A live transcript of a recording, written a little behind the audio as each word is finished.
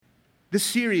This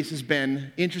series has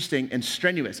been interesting and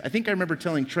strenuous. I think I remember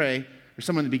telling Trey or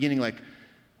someone in the beginning, like,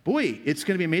 boy, it's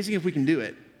going to be amazing if we can do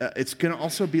it. It's going to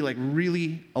also be like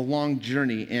really a long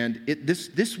journey. And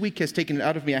this week has taken it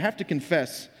out of me. I have to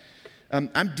confess,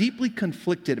 I'm deeply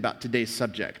conflicted about today's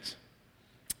subject.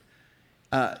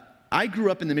 I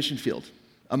grew up in the mission field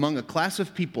among a class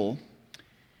of people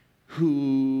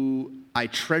who I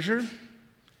treasure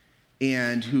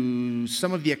and who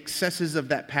some of the excesses of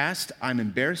that past I'm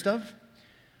embarrassed of.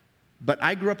 But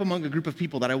I grew up among a group of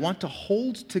people that I want to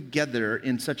hold together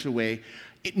in such a way.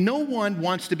 No one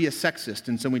wants to be a sexist.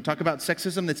 And so when we talk about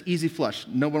sexism, that's easy flush.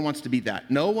 No one wants to be that.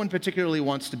 No one particularly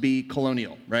wants to be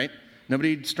colonial, right?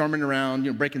 Nobody storming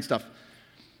around, breaking stuff.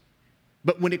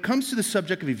 But when it comes to the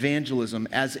subject of evangelism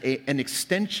as an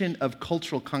extension of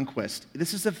cultural conquest,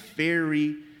 this is a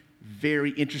very,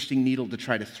 very interesting needle to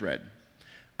try to thread.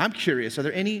 I'm curious, are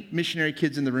there any missionary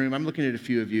kids in the room? I'm looking at a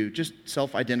few of you. Just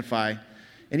self-identify.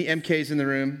 Any MKs in the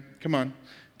room? Come on.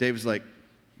 Dave's like,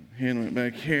 handling it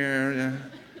back here.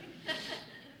 Yeah.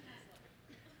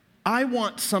 I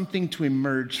want something to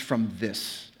emerge from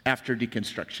this after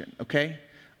deconstruction, okay?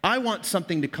 I want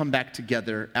something to come back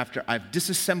together after I've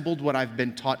disassembled what I've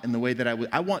been taught in the way that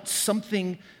I want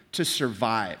something to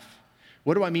survive.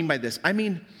 What do I mean by this? I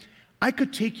mean, I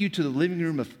could take you to the living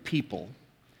room of people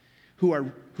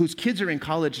whose kids are in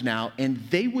college now, and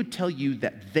they would tell you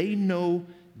that they know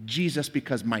Jesus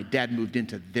because my dad moved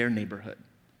into their neighborhood.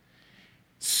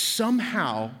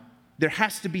 Somehow, there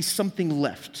has to be something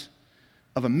left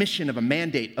of a mission, of a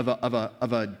mandate, of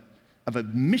a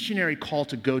missionary call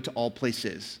to go to all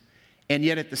places. And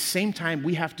yet at the same time,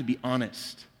 we have to be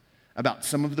honest about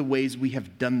some of the ways we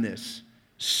have done this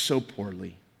so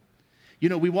poorly.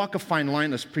 We walk a fine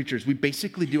line as preachers. We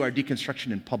basically do our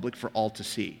deconstruction in public for all to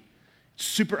see. It's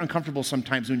super uncomfortable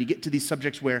sometimes when you get to these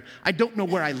subjects where I don't know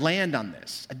where I land on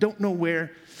this. I don't know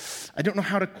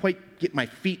how to quite get my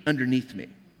feet underneath me.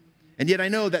 And yet I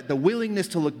know that the willingness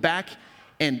to look back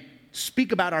and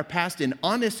speak about our past in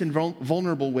honest and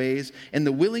vulnerable ways, and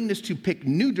the willingness to pick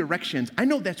new directions, I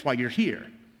know that's why you're here.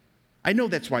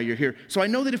 So I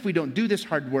know that if we don't do this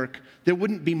hard work, there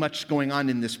wouldn't be much going on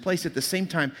in this place. At the same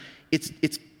time,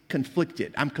 it's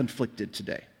conflicted. I'm conflicted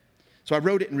today. So I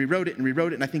wrote it and rewrote it,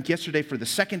 and I think yesterday for the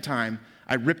second time,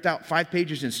 I ripped out 5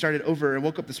 pages and started over, and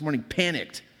woke up this morning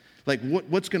panicked. Like,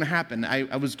 what's going to happen?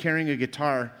 I was carrying a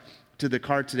guitar to the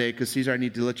car today because, Caesar, I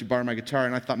need to let you borrow my guitar,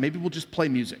 and I thought maybe we'll just play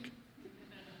music.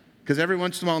 Because every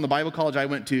once in a while in the Bible college I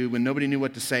went to, when nobody knew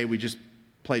what to say, we just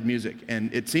played music,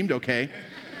 and it seemed okay.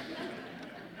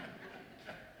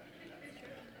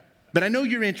 But I know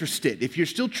you're interested. If you're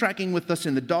still tracking with us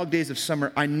in the dog days of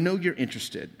summer, I know you're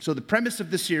interested. So the premise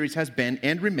of this series has been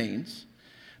and remains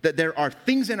that there are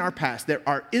things in our past, there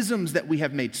are isms that we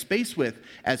have made space with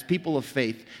as people of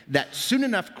faith that soon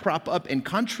enough crop up and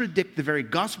contradict the very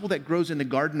gospel that grows in the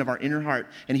garden of our inner heart.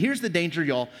 And here's the danger,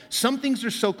 y'all. Some things are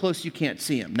so close you can't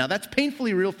see them. Now, that's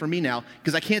painfully real for me now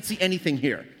because I can't see anything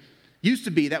here. Used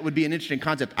to be, that would be an interesting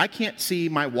concept. I can't see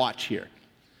my watch here.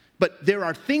 But there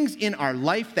are things in our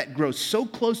life that grow so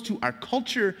close to our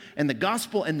culture and the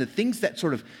gospel and the things that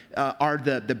sort of are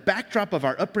the backdrop of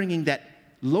our upbringing that,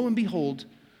 lo and behold,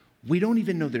 we don't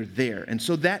even know they're there. And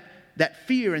so that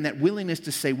fear and that willingness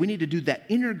to say we need to do that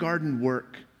inner garden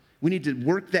work, we need to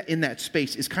work that in that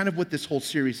space is kind of what this whole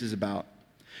series is about,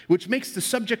 which makes the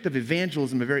subject of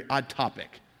evangelism a very odd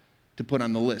topic to put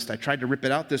on the list. I tried to rip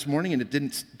it out this morning and it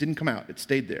didn't come out. It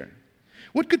stayed there.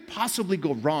 What could possibly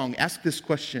go wrong, ask this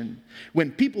question,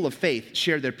 when people of faith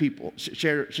share their faith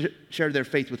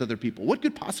with other people? What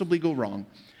could possibly go wrong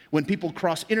when people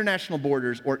cross international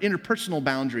borders or interpersonal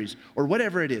boundaries or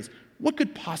whatever it is? What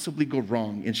could possibly go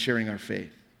wrong in sharing our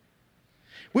faith?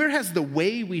 Where has the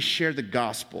way we share the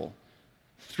gospel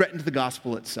threatened the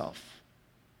gospel itself?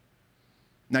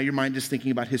 Now your mind is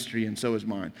thinking about history, and so is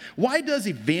mine. Why does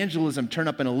evangelism turn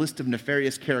up in a list of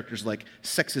nefarious characters like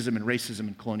sexism and racism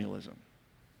and colonialism?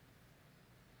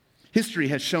 History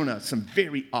has shown us some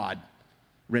very odd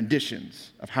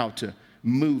renditions of how to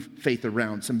move faith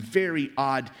around, some very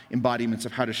odd embodiments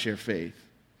of how to share faith.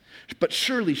 But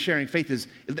surely sharing faith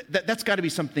that's got to be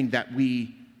something that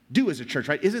we do as a church,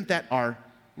 right? Isn't that our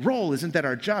role? Isn't that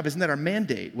our job? Isn't that our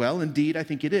mandate? Well, indeed, I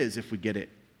think it is if we get it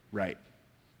right.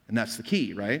 And that's the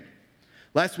key, right?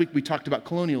 Last week we talked about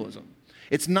colonialism.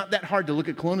 It's not that hard to look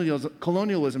at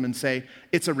colonialism and say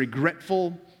it's a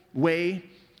regretful way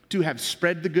to have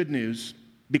spread the good news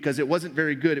because it wasn't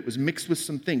very good. It was mixed with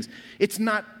some things. It's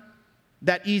not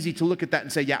that easy to look at that and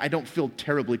say, yeah, I don't feel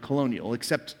terribly colonial,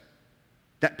 except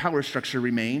that power structure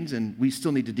remains and we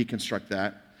still need to deconstruct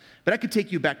that. But I could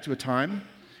take you back to a time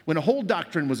when a whole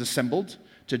doctrine was assembled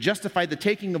to justify the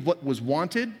taking of what was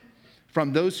wanted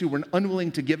from those who were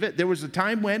unwilling to give it. There was a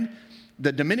time when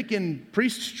the Dominican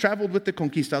priests traveled with the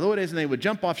conquistadores, and they would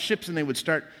jump off ships and they would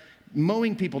start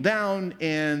mowing people down,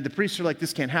 and the priests are like,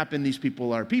 this can't happen, these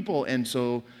people are people. And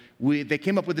so they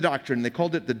came up with a doctrine. They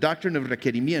called it the doctrine of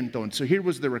requerimiento. And so here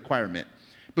was the requirement.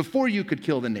 Before you could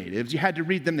kill the natives, you had to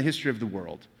read them the history of the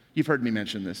world. You've heard me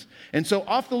mention this. And so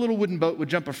off the little wooden boat would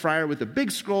jump a friar with a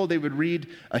big scroll. They would read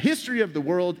a history of the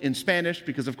world in Spanish,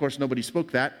 because of course nobody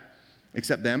spoke that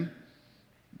except them.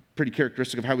 Pretty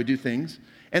characteristic of how we do things.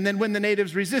 And then when the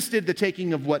natives resisted the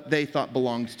taking of what they thought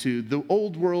belonged to the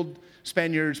old world,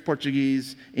 Spaniards,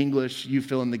 Portuguese, English, you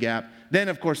fill in the gap, then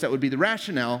of course that would be the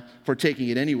rationale for taking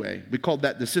it anyway. We called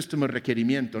that the system of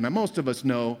requerimiento. Now most of us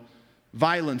know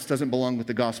violence doesn't belong with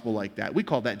the gospel like that. We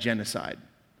call that genocide.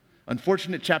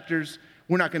 Unfortunate chapters,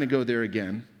 we're not going to go there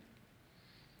again.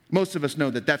 Most of us know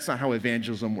that that's not how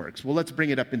evangelism works. Well, let's bring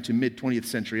it up into mid-20th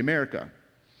century America.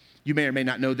 You may or may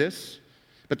not know this,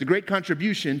 but the great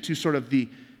contribution to sort of the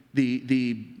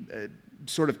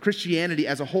sort of Christianity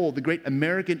as a whole, the great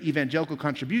American evangelical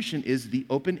contribution is the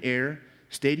open-air,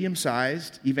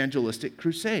 stadium-sized evangelistic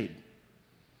crusade.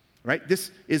 Right? This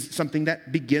is something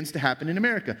that begins to happen in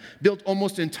America, built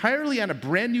almost entirely on a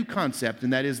brand new concept,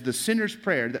 and that is the sinner's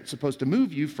prayer that's supposed to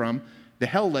move you from the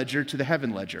hell ledger to the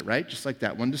heaven ledger, right? Just like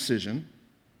that, one decision.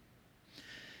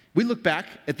 We look back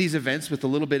at these events with a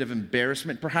little bit of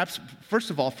embarrassment. Perhaps, first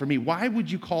of all, for me, why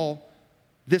would you call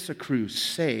this a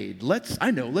crusade? Let's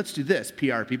do this,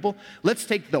 PR people. Let's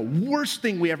take the worst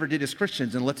thing we ever did as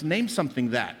Christians and let's name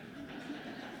something that.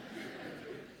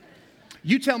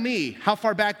 You tell me, how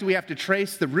far back do we have to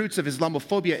trace the roots of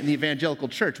Islamophobia in the evangelical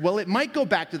church? Well, it might go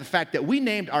back to the fact that we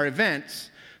named our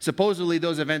events, supposedly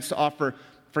those events to offer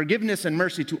forgiveness and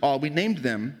mercy to all. We named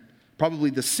them probably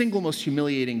the single most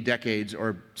humiliating decades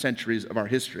or centuries of our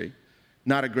history.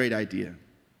 Not a great idea.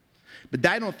 But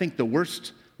I don't think the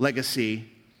worst legacy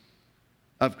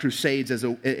of crusades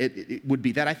it would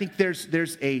be that. I think there's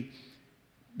an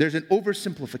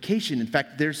oversimplification. In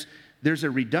fact, there's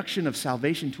a reduction of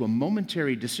salvation to a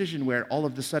momentary decision where all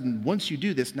of a sudden, once you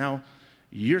do this, now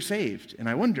you're saved. And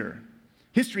I wonder,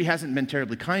 history hasn't been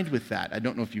terribly kind with that. I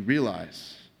don't know if you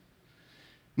realize.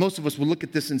 Most of us will look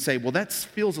at this and say, well, that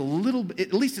feels a little bit,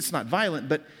 at least it's not violent,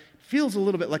 but feels a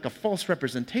little bit like a false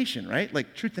representation, right?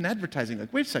 Like truth in advertising.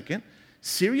 Like, wait a second,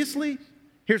 seriously?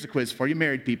 Here's a quiz for you,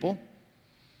 married people.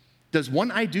 Does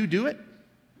one I do it?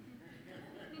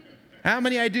 How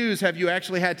many I do's have you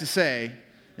actually had to say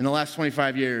in the last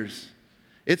 25 years?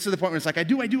 It's to the point where it's like, I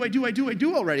do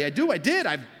already. I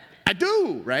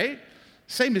do, right?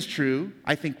 Same is true,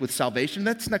 I think, with salvation.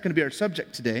 That's not going to be our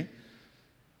subject today.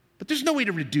 But there's no way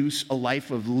to reduce a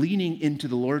life of leaning into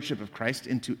the lordship of Christ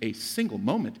into a single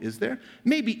moment, is there?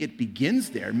 Maybe it begins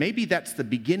there. Maybe that's the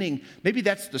beginning. Maybe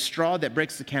that's the straw that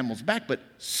breaks the camel's back. But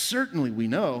certainly we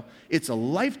know it's a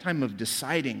lifetime of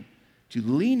deciding to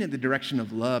lean in the direction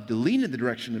of love, to lean in the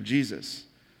direction of Jesus.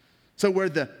 So where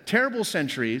the terrible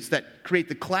centuries that create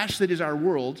the clash that is our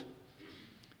world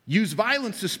use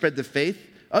violence to spread the faith,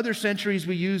 other centuries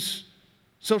we use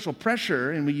social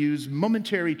pressure and we use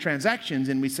momentary transactions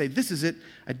and we say, this is it.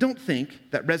 I don't think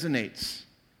that resonates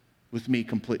with me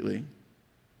completely.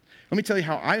 Let me tell you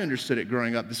how I understood it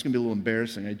growing up. This is going to be a little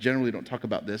embarrassing. I generally don't talk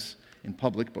about this in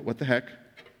public, but what the heck.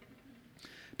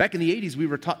 Back in the 80s, we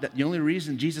were taught that the only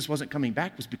reason Jesus wasn't coming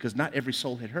back was because not every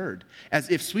soul had heard.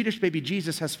 As if Swedish baby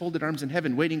Jesus has folded arms in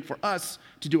heaven waiting for us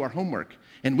to do our homework.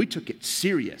 And we took it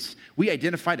serious. We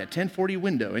identified a 1040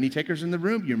 window. Any takers in the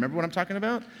room? You remember what I'm talking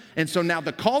about? And so now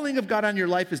the calling of God on your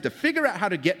life is to figure out how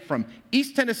to get from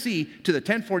East Tennessee to the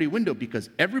 1040 window because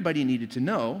everybody needed to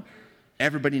know,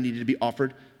 everybody needed to be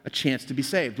offered a chance to be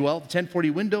saved. Well, the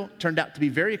 1040 window turned out to be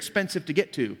very expensive to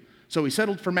get to. So we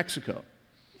settled for Mexico.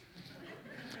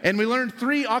 And we learned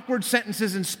 3 awkward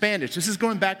sentences in Spanish. This is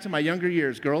going back to my younger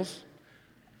years, girls.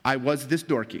 I was this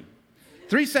dorky.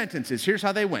 3 sentences. Here's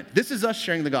how they went. This is us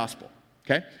sharing the gospel,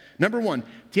 okay? Number 1,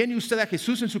 ¿Tiene usted a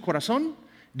Jesús en su corazón?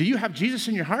 Do you have Jesus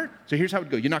in your heart? So here's how it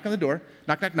would go. You knock on the door.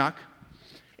 Knock, knock, knock.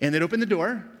 And then open the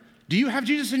door. Do you have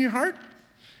Jesus in your heart?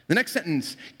 The next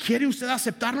sentence, ¿Quiere usted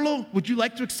aceptarlo? Would you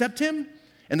like to accept him?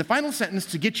 And the final sentence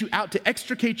to get you out, to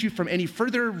extricate you from any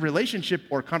further relationship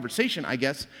or conversation, I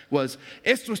guess, was,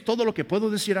 Esto es todo lo que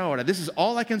puedo decir ahora. This is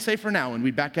all I can say for now, and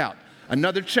we back out.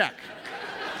 Another check.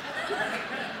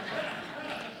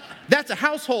 That's a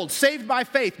household saved by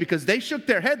faith because they shook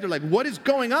their head. They're like, what is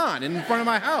going on in front of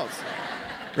my house?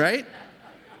 Right?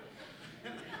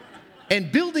 And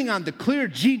building on the clear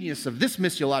genius of this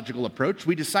missiological approach,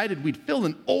 we decided we'd fill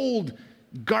an old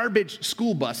garbage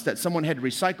school bus that someone had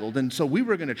recycled. And so we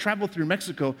were going to travel through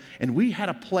Mexico, and we had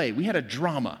a play. We had a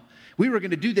drama. We were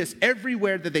going to do this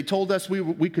everywhere that they told us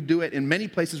we could do it, in many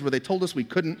places where they told us we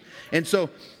couldn't. And so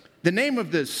the name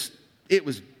of this, it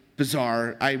was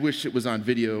bizarre. I wish it was on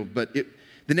video, but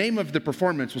the name of the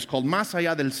performance was called Más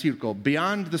allá del circo,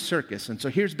 Beyond the Circus. And so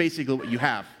here's basically what you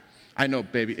have. I know,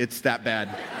 baby, it's that bad.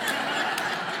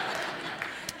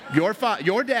 Your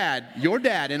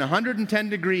dad in 110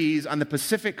 degrees on the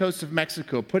Pacific coast of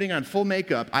Mexico, putting on full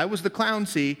makeup. I was the clown,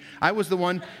 see. I was the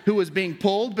one who was being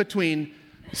pulled between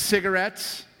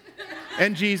cigarettes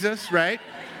and Jesus, right?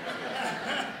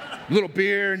 A little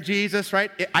beer and Jesus,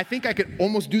 right? I think I could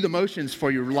almost do the motions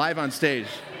for you live on stage.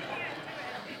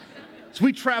 So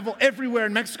we travel everywhere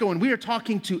in Mexico, and we are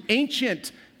talking to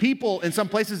ancient people in some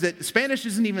places that Spanish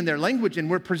isn't even their language, and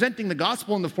we're presenting the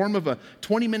gospel in the form of a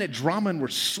 20-minute drama, and we're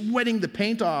sweating the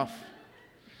paint off.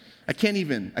 I can't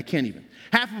even.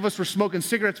 Half of us were smoking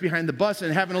cigarettes behind the bus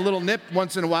and having a little nip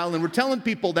once in a while, and we're telling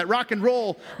people that rock and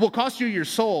roll will cost you your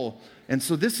soul. And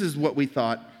so this is what we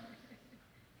thought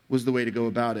was the way to go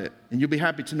about it. And you'll be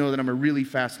happy to know that I'm a really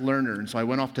fast learner, and so I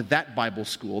went off to that Bible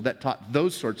school that taught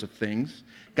those sorts of things.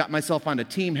 Got myself on a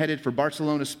team headed for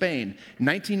Barcelona, Spain,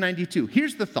 1992.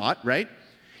 Here's the thought, right?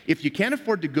 If you can't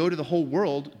afford to go to the whole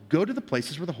world, go to the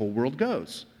places where the whole world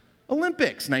goes.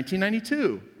 Olympics,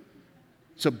 1992.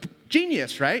 So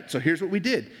genius, right? So here's what we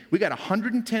did. We got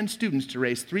 110 students to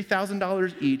raise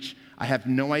 $3,000 each. I have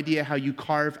no idea how you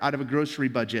carve out of a grocery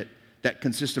budget that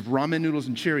consists of ramen noodles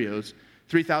and Cheerios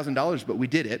 $3,000, but we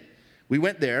did it. We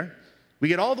went there. We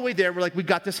get all the way there. We're like, we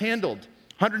got this handled.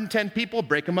 110 people,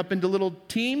 break them up into little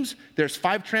teams. There's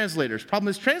 5 translators. Problem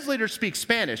is, translators speak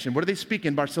Spanish, and what do they speak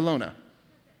in Barcelona?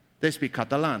 They speak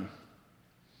Catalan.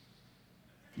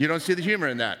 You don't see the humor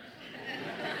in that.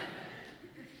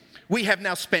 We have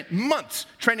now spent months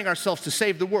training ourselves to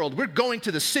save the world. We're going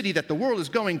to the city that the world is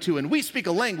going to, and we speak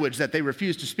a language that they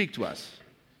refuse to speak to us.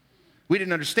 We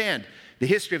didn't understand the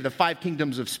history of the 5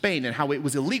 kingdoms of Spain and how it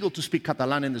was illegal to speak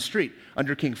Catalan in the street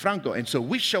under King Franco. And so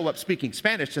we show up speaking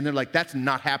Spanish, and they're like, that's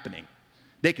not happening.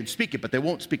 They can speak it, but they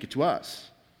won't speak it to us.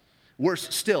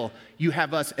 Worse still, you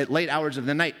have us at late hours of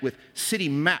the night with city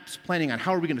maps planning on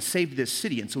how are we going to save this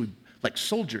city. And so we, like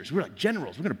soldiers, we're like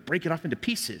generals. We're going to break it off into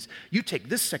pieces. You take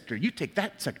this sector, you take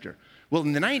that sector. Well,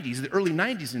 in the 90s, the early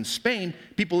 90s in Spain,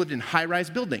 people lived in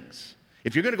high-rise buildings.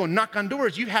 If you're going to go knock on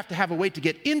doors, you have to have a way to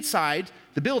get inside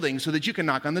the building so that you can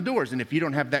knock on the doors. And if you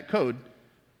don't have that code,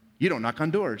 you don't knock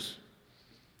on doors.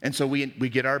 And so we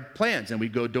get our plans, and we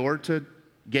go door to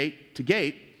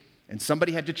gate, and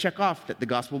somebody had to check off that the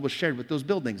gospel was shared with those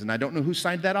buildings. And I don't know who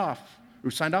signed off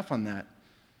on that,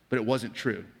 but it wasn't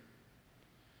true.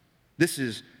 This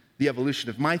is the evolution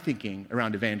of my thinking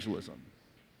around evangelism.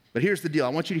 But here's the deal. I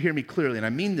want you to hear me clearly, and I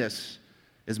mean this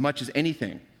as much as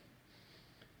anything.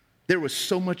 There was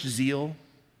so much zeal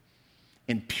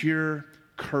and pure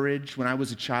courage when I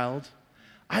was a child.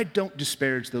 I don't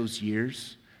disparage those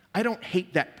years. I don't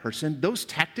hate that person. Those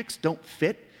tactics don't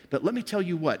fit. But let me tell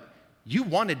you what, you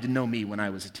wanted to know me when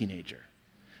I was a teenager.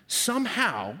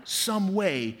 Somehow, some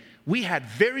way, we had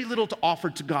very little to offer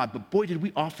to God, but boy, did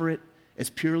we offer it as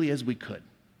purely as we could.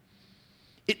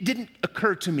 It didn't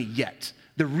occur to me yet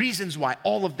the reasons why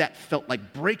all of that felt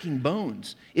like breaking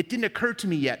bones. It didn't occur to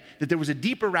me yet that there was a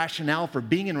deeper rationale for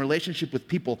being in relationship with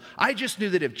people. I just knew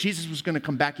that if Jesus was going to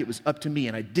come back, it was up to me,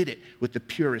 and I did it with the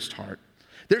purest heart.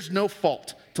 There's no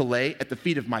fault to lay at the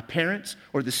feet of my parents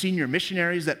or the senior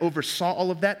missionaries that oversaw all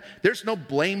of that. There's no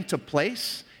blame to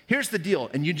place. Here's the deal,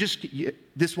 and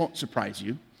this won't surprise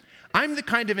you. I'm the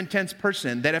kind of intense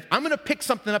person that if I'm going to pick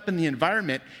something up in the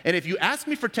environment, and if you ask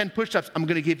me for 10 push-ups, I'm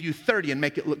going to give you 30 and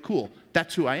make it look cool.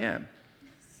 That's who I am.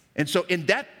 And so in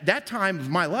that time of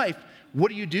my life, what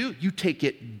do? You take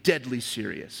it deadly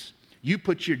serious. You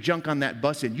put your junk on that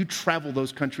bus and you travel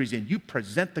those countries and you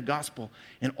present the gospel,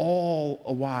 and all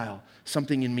a while,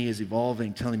 something in me is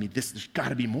evolving, telling me there's got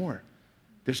to be more.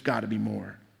 There's got to be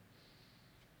more.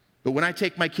 But when I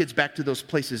take my kids back to those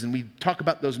places and we talk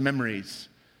about those memories,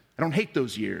 I don't hate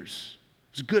those years.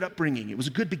 It was a good upbringing. It was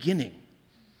a good beginning.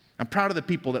 I'm proud of the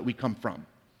people that we come from.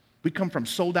 We come from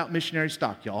sold-out missionary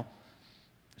stock, y'all.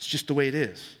 It's just the way it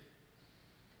is.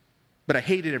 But I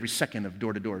hated every second of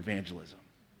door-to-door evangelism.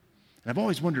 And I've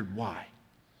always wondered why.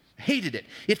 I hated it.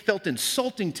 It felt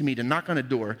insulting to me to knock on a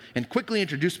door and quickly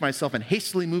introduce myself and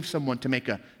hastily move someone to make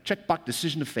a checkbox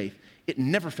decision of faith. It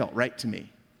never felt right to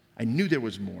me. I knew there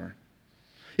was more.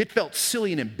 It felt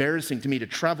silly and embarrassing to me to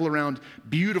travel around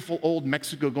beautiful old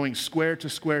Mexico, going square to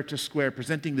square to square,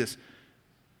 presenting this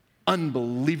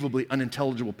unbelievably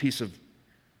unintelligible piece of,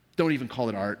 don't even call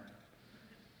it art.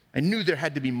 I knew there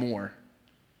had to be more.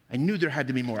 I knew there had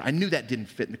to be more. I knew that didn't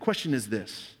fit. And the question is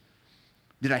this: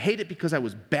 did I hate it because I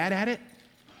was bad at it?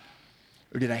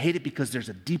 Or did I hate it because there's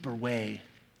a deeper way?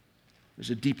 There's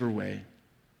a deeper way.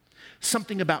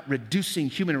 Something about reducing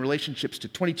human relationships to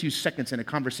 22 seconds in a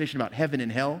conversation about heaven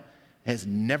and hell has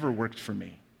never worked for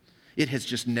me. It has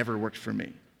just never worked for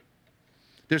me.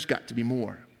 There's got to be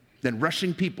more than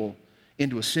rushing people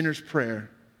into a sinner's prayer.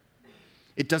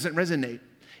 It doesn't resonate.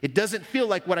 It doesn't feel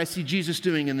like what I see Jesus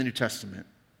doing in the New Testament.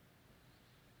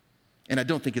 And I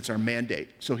don't think it's our mandate.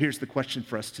 So here's the question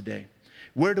for us today.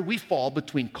 Where do we fall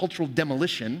between cultural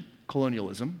demolition,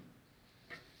 colonialism,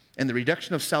 and the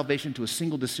reduction of salvation to a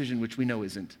single decision which we know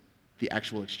isn't the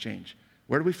actual exchange?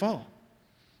 Where do we fall?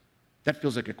 That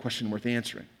feels like a question worth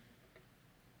answering.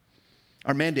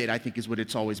 Our mandate, I think, is what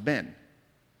it's always been: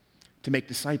 to make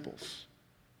disciples.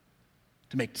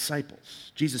 To make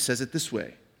disciples. Jesus says it this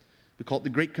way. We call it the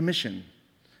Great Commission.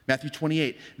 Matthew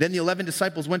 28. Then the 11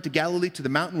 disciples went to Galilee, to the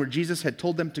mountain where Jesus had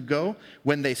told them to go.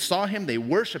 When they saw him, they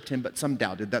worshiped him, but some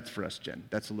doubted. That's for us, Jen.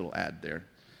 That's a little ad there.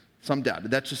 Some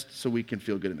doubted. That's just so we can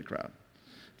feel good in the crowd.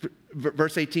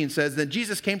 Verse 18 says, Then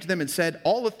Jesus came to them and said,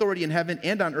 All authority in heaven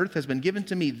and on earth has been given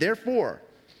to me. Therefore,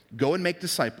 go and make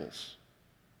disciples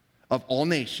of all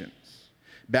nations,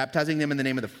 baptizing them in the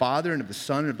name of the Father and of the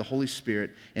Son and of the Holy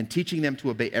Spirit, and teaching them to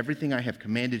obey everything I have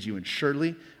commanded you. And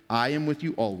surely I am with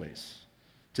you always,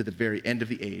 to the very end of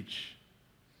the age.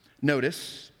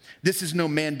 Notice, this is no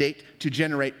mandate to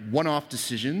generate one-off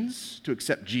decisions to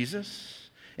accept Jesus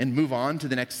and move on to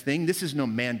the next thing. This is no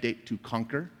mandate to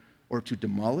conquer or to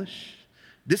demolish.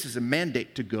 This is a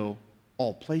mandate to go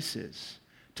all places,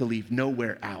 to leave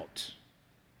nowhere out.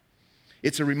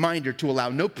 It's a reminder to allow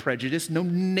no prejudice, no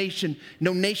notion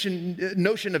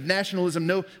of nationalism,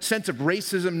 no sense of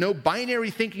racism, no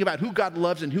binary thinking about who God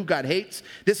loves and who God hates.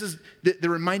 This is the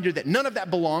reminder that none of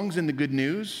that belongs in the good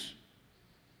news.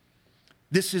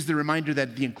 This is the reminder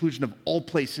that the inclusion of all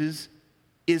places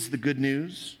is the good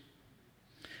news.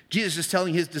 Jesus is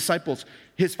telling his disciples,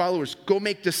 his followers, go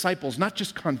make disciples, not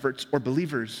just converts or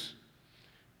believers.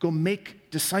 Go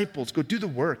make disciples. Go do the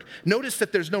work. Notice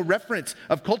that there's no reference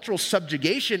of cultural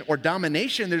subjugation or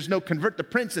domination. There's no convert the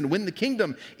prince and win the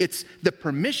kingdom. It's the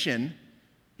permission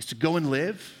is to go and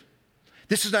live.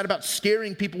 This is not about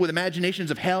scaring people with imaginations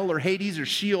of hell or Hades or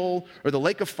Sheol or the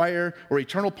lake of fire or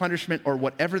eternal punishment or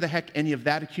whatever the heck any of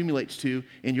that accumulates to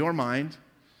in your mind.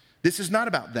 This is not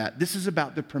about that. This is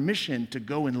about the permission to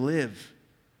go and live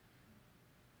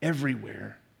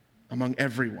everywhere among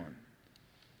everyone.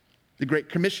 The Great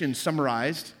Commission,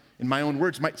 summarized in my own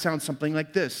words, might sound something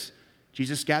like this.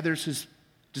 Jesus gathers his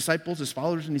disciples, his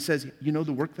followers, and he says, you know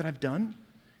the work that I've done?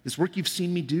 This work you've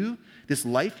seen me do? This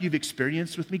life you've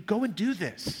experienced with me? Go and do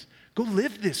this. Go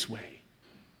live this way.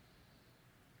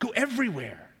 Go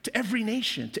everywhere, to every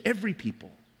nation, to every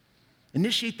people.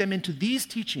 Initiate them into these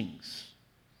teachings.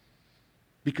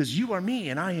 Because you are me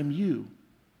and I am you.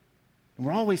 And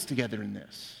we're always together in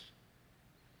this.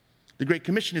 The Great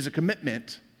Commission is a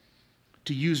commitment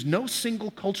to use no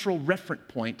single cultural reference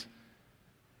point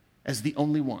as the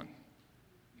only one.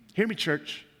 Hear me,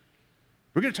 church.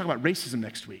 We're going to talk about racism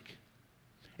next week.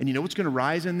 And you know what's going to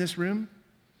rise in this room?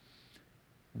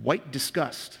 White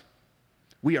disgust.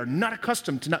 We are not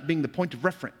accustomed to not being the point of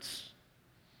reference.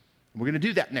 And we're going to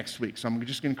do that next week. So I'm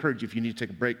just going to encourage you, if you need to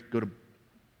take a break, go to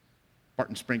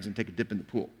Barton Springs and take a dip in the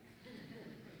pool.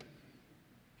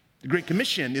 The Great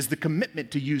Commission is the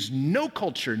commitment to use no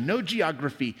culture, no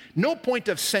geography, no point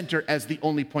of center as the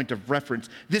only point of reference.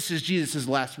 This is Jesus'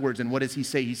 last words, and what does he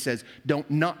say? He says, don't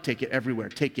not take it everywhere,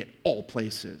 take it all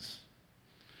places.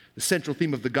 The central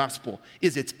theme of the gospel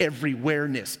is its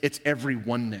everywhereness, its every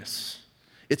oneness,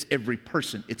 it's every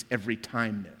person, it's every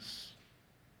timeness.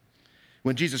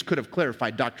 When Jesus could have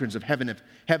clarified doctrines of heaven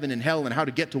and hell and how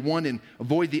to get to one and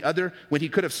avoid the other, when he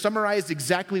could have summarized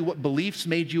exactly what beliefs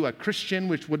made you a Christian,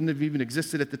 which wouldn't have even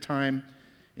existed at the time,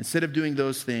 instead of doing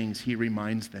those things, he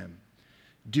reminds them,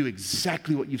 do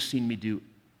exactly what you've seen me do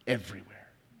everywhere.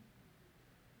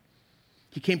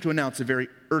 He came to announce a very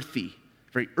earthly,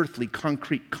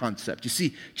 concrete concept. You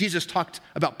see, Jesus talked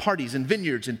about parties and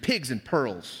vineyards and pigs and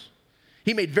pearls.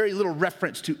 He made very little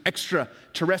reference to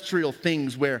extraterrestrial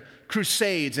things where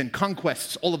crusades and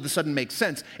conquests all of a sudden make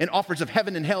sense, and offers of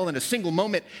heaven and hell in a single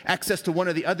moment, access to one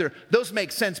or the other. Those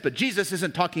make sense, but Jesus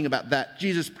isn't talking about that.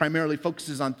 Jesus primarily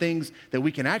focuses on things that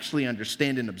we can actually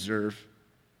understand and observe.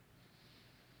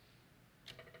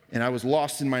 And I was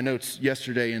lost in my notes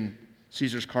yesterday, and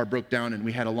Caesar's car broke down, and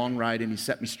we had a long ride, and he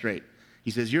set me straight.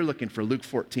 He says, you're looking for Luke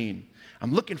 14.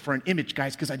 I'm looking for an image,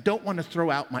 guys, because I don't want to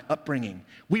throw out my upbringing.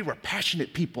 We were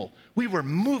passionate people. We were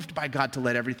moved by God to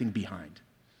let everything behind.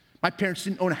 My parents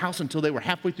didn't own a house until they were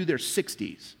halfway through their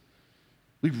 60s.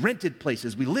 We rented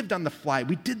places. We lived on the fly.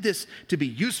 We did this to be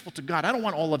useful to God. I don't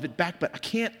want all of it back, but I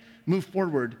can't move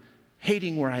forward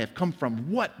hating where I have come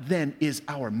from. What then is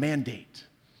our mandate?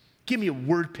 Give me a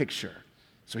word picture.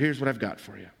 So here's what I've got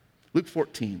for you. Luke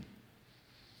 14.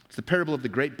 It's the parable of the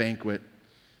great banquet.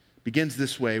 Begins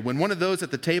this way. When one of those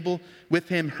at the table with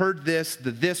him heard this,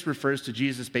 the this refers to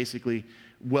Jesus basically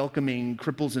welcoming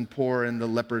cripples and poor and the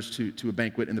lepers to a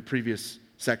banquet in the previous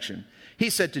section. He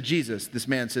said to Jesus, this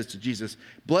man says to Jesus,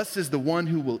 "Blessed is the one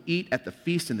who will eat at the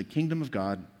feast in the kingdom of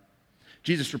God."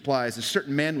 Jesus replies, "A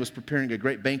certain man was preparing a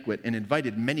great banquet and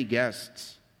invited many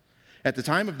guests. At the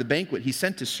time of the banquet, he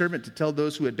sent his servant to tell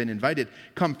those who had been invited,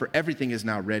 'Come, for everything is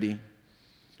now ready.'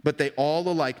 But they all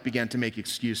alike began to make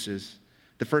excuses.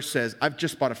 The first says, 'I've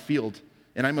just bought a field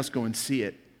and I must go and see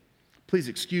it. Please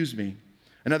excuse me.'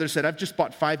 Another said, 'I've just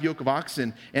bought 5 yoke of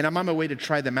oxen and I'm on my way to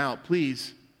try them out.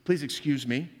 Please excuse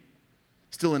me.'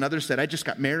 Still another said, 'I just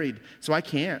got married, so I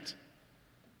can't.'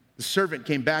 The servant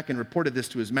came back and reported this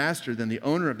to his master. Then the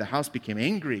owner of the house became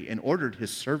angry and ordered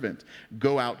his servant,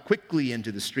 'Go out quickly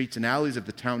into the streets and alleys of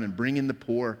the town and bring in the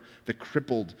poor, the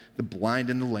crippled, the blind,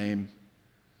 and the lame.'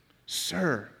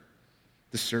 'Sir,'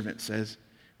 the servant says,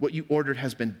 'what you ordered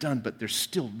has been done, but there's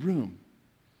still room.'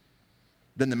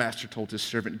 Then the master told his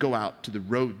servant, 'Go out to the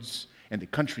roads and the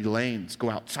country lanes, go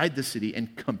outside the city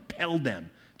and compel them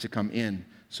to come in,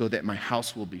 so that my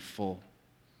house will be full.'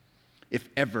 If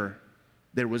ever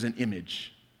there was an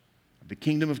image of the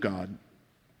kingdom of God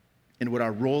and what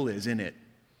our role is in it,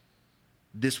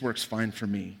 this works fine for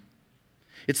me.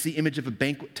 It's the image of a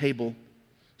banquet table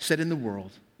set in the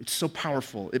world. It's so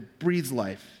powerful. It breathes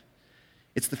life.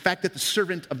 It's the fact that the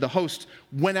servant of the host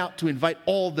went out to invite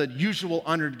all the usual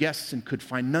honored guests and could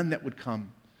find none that would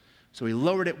come. So he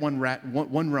lowered it one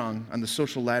rung on the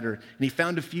social ladder, and he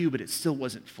found a few, but it still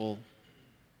wasn't full.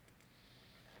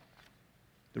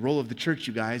 The role of the church,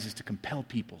 you guys, is to compel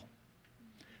people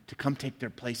to come take their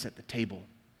place at the table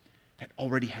that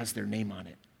already has their name on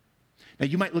it. Now,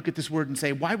 you might look at this word and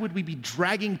say, why would we be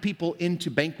dragging people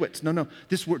into banquets? No,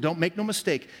 this word, don't make no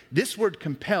mistake. This word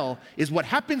compel is what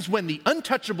happens when the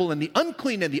untouchable and the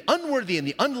unclean and the unworthy and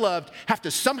the unloved have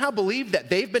to somehow believe that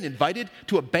they've been invited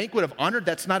to a banquet of honor.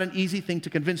 That's not an easy thing to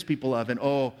convince people of. And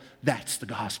that's the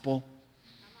gospel.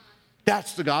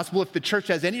 That's the gospel. If the church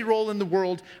has any role in the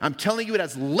world, I'm telling you, it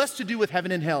has less to do with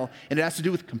heaven and hell, and it has to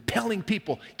do with compelling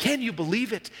people. Can you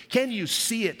believe it? Can you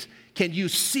see it? Can you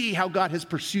see how God has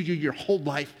pursued you your whole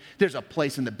life? There's a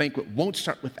place, and the banquet won't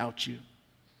start without you.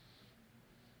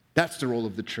 That's the role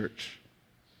of the church.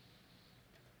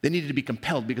 They needed to be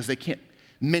compelled because they can't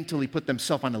mentally put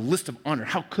themselves on a list of honor.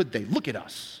 How could they? Look at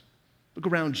us. Look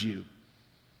around you.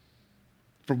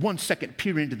 For 1 second,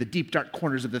 peer into the deep, dark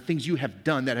corners of the things you have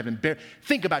done that have embarrassed.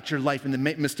 Think about your life and the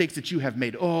mistakes that you have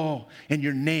made. And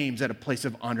your name's at a place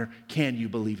of honor. Can you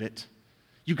believe it?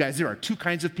 You guys, there are 2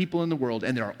 kinds of people in the world,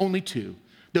 and there are only 2.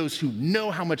 Those who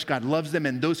know how much God loves them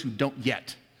and those who don't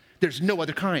yet. There's no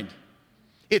other kind.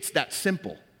 It's that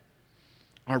simple.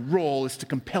 Our role is to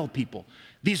compel people.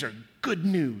 These are good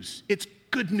news. It's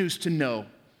good news to know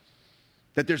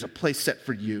that there's a place set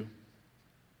for you.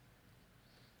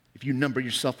 If you number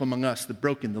yourself among us, the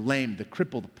broken, the lame, the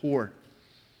crippled, the poor,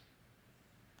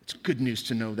 it's good news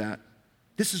to know that.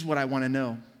 This is what I want to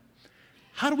know.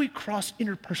 How do we cross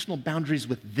interpersonal boundaries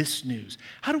with this news?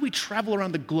 How do we travel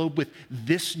around the globe with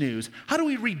this news? How do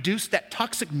we reduce that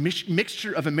toxic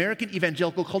mixture of American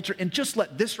evangelical culture and just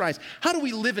let this rise? How do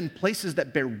we live in places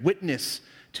that bear witness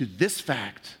to this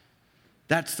fact?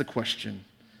 That's the question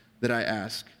that I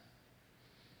ask.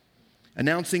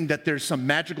 Announcing that there's some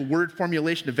magical word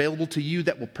formulation available to you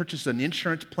that will purchase an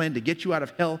insurance plan to get you out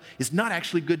of hell is not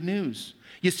actually good news.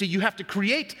 You see, you have to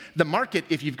create the market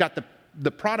if you've got the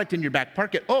product in your back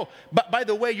pocket. But by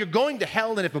the way, you're going to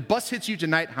hell, and if a bus hits you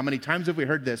tonight, how many times have we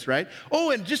heard this, right?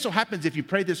 And just so happens if you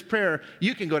pray this prayer,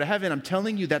 you can go to heaven. I'm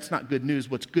telling you, that's not good news.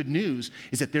 What's good news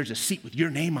is that there's a seat with your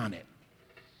name on it.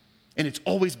 And it's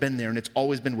always been there, and it's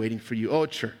always been waiting for you.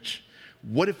 Church,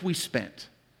 what if we spent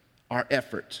our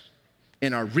effort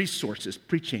and our resources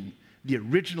preaching the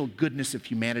original goodness of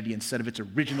humanity instead of its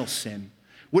original sin?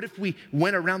 What if we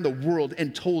went around the world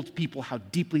and told people how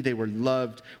deeply they were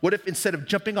loved? What if instead of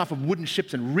jumping off of wooden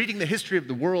ships and reading the history of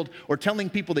the world or telling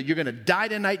people that you're going to die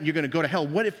tonight and you're going to go to hell,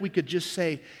 what if we could just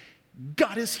say,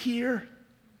 God is here?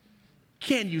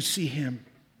 Can you see him?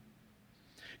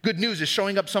 Good news is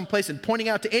showing up someplace and pointing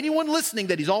out to anyone listening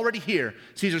that he's already here.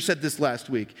 Caesar said this last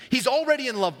week. He's already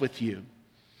in love with you.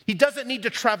 He doesn't need to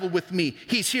travel with me.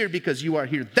 He's here because you are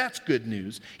here. That's good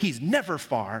news. He's never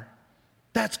far.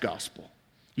 That's gospel.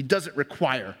 He doesn't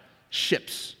require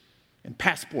ships and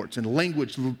passports and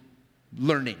language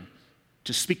learning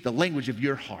to speak the language of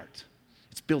your heart.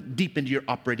 It's built deep into your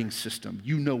operating system.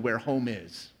 You know where home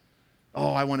is.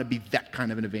 Oh, I want to be that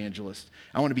kind of an evangelist.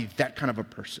 I want to be that kind of a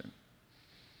person.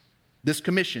 This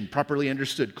commission, properly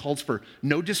understood, calls for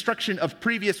no destruction of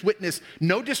previous witness,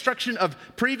 no destruction of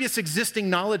previous existing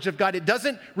knowledge of God. It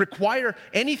doesn't require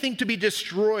anything to be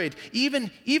destroyed.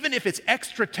 Even if it's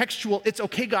extra textual, it's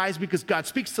okay, guys, because God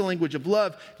speaks the language of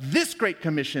love. This great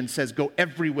commission says go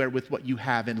everywhere with what you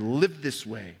have and live this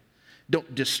way.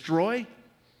 Don't destroy.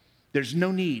 There's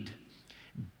no need.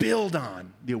 Build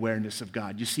on the awareness of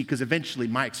God. You see, because eventually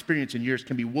my experience and yours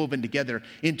can be woven together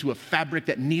into a fabric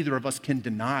that neither of us can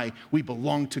deny. We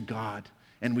belong to God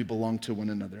and we belong to one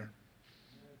another.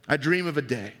 I dream of a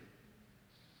day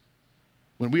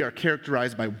when we are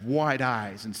characterized by wide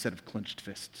eyes instead of clenched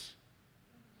fists.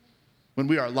 When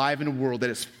we are alive in a world that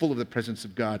is full of the presence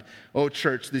of God. Oh,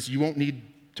 church, you won't need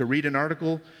to read an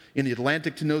article in the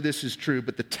Atlantic to know this is true,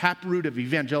 but the taproot of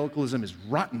evangelicalism is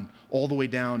rotten all the way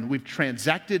down. We've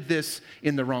transacted this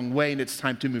in the wrong way, and it's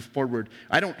time to move forward.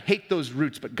 I don't hate those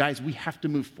roots, but guys, we have to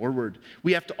move forward.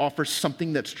 We have to offer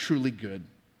something that's truly good.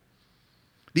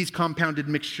 These compounded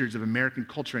mixtures of American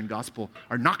culture and gospel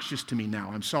are noxious to me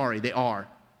now. I'm sorry, they are.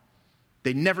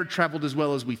 They never traveled as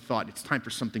well as we thought. It's time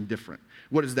for something different.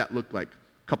 What does that look like?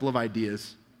 A couple of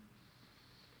ideas.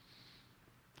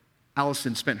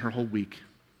 Allison spent her whole week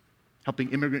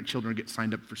helping immigrant children get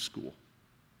signed up for school.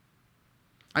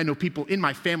 I know people in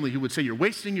my family who would say, you're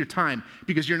wasting your time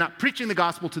because you're not preaching the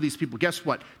gospel to these people. Guess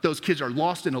what? Those kids are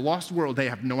lost in a lost world. They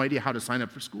have no idea how to sign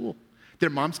up for school.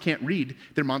 Their moms can't read.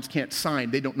 Their moms can't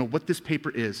sign. They don't know what this paper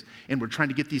is. And we're trying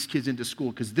to get these kids into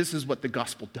school because this is what the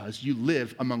gospel does. You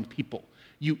live among people.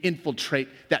 You infiltrate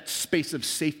that space of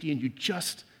safety and you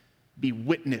just be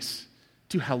witness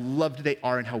to how loved they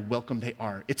are and how welcome they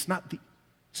are. It's not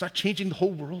changing the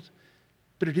whole world,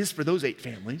 but it is for those 8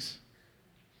 families.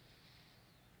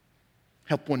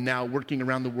 Help one now working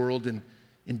around the world in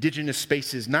indigenous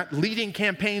spaces, not leading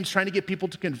campaigns trying to get people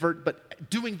to convert, but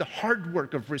doing the hard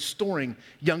work of restoring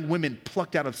young women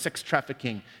plucked out of sex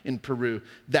trafficking in Peru.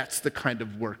 That's the kind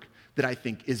of work that I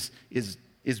think is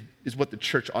what the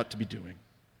church ought to be doing.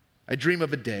 I dream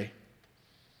of a day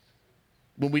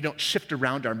when we don't shift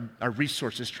around our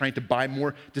resources trying to buy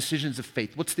more decisions of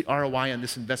faith. What's the ROI on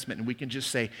this investment? And we can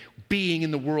just say, being in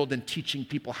the world and teaching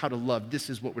people how to love, this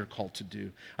is what we're called to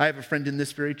do. I have a friend in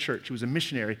this very church who was a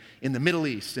missionary in the Middle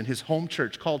East, and his home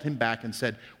church called him back and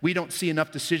said, we don't see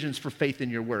enough decisions for faith in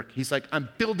your work. He's like, I'm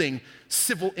building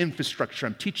civil infrastructure.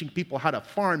 I'm teaching people how to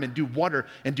farm and do water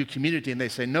and do community. And they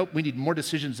say, nope, we need more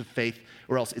decisions of faith,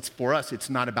 or else it's for us,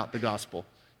 it's not about the gospel.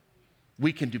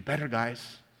 We can do better,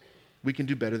 guys. We can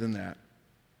do better than that.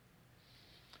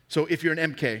 So if you're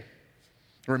an MK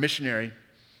or a missionary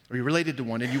or you're related to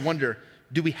one and you wonder,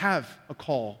 do we have a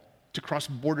call to cross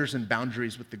borders and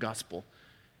boundaries with the gospel?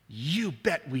 You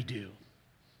bet we do.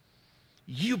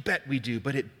 You bet we do,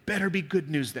 but it better be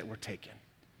good news that we're taking.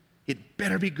 It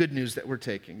better be good news that we're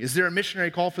taking. Is there a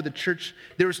missionary call for the church?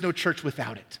 There is no church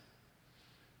without it.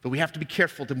 But we have to be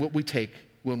careful to what we take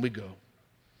when we go.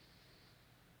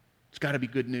 It's got to be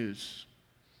good news.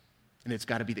 And it's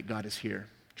got to be that God is here.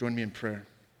 Join me in prayer.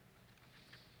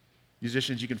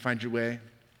 Musicians, you can find your way.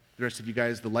 The rest of you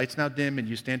guys, the light's now dim and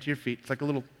you stand to your feet. It's like a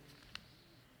little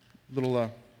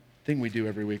thing we do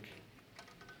every week.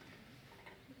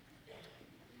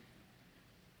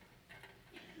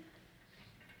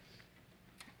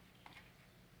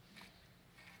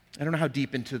 I don't know how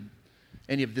deep into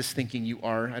any of this thinking you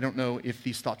are. I don't know if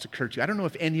these thoughts occur to you. I don't know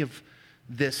if any of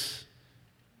this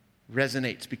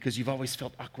resonates because you've always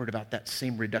felt awkward about that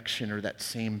same reduction or that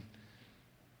same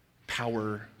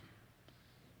power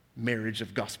marriage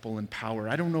of gospel and power.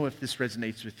 I don't know if this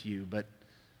resonates with you, but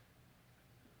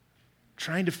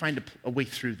trying to find a way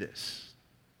through this.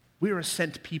 We are a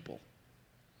sent people.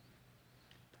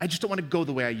 I just don't want to go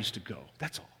the way I used to go.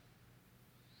 That's all.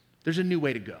 There's a new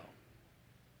way to go.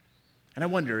 And I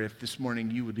wonder if this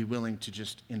morning you would be willing to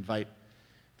just invite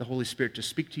the Holy Spirit to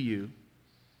speak to you.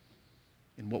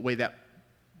 In what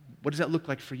does that look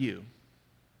like for you?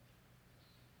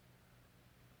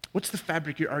 What's the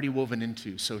fabric you're already woven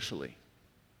into socially?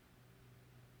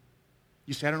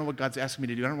 You say, I don't know what God's asking me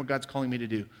to do. I don't know what God's calling me to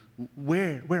do.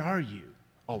 Where are you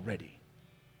already?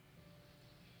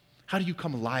 How do you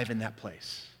come alive in that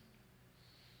place?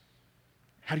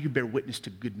 How do you bear witness to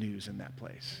good news in that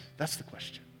place? That's the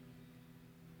question.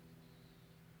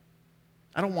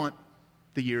 I don't want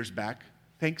the years back.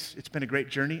 Thanks, it's been a great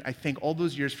journey. I thank all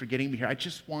those years for getting me here. I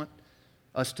just want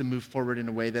us to move forward in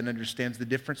a way that understands the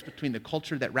difference between the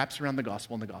culture that wraps around the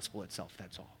gospel and the gospel itself.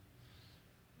 That's all.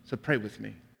 So pray with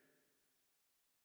me.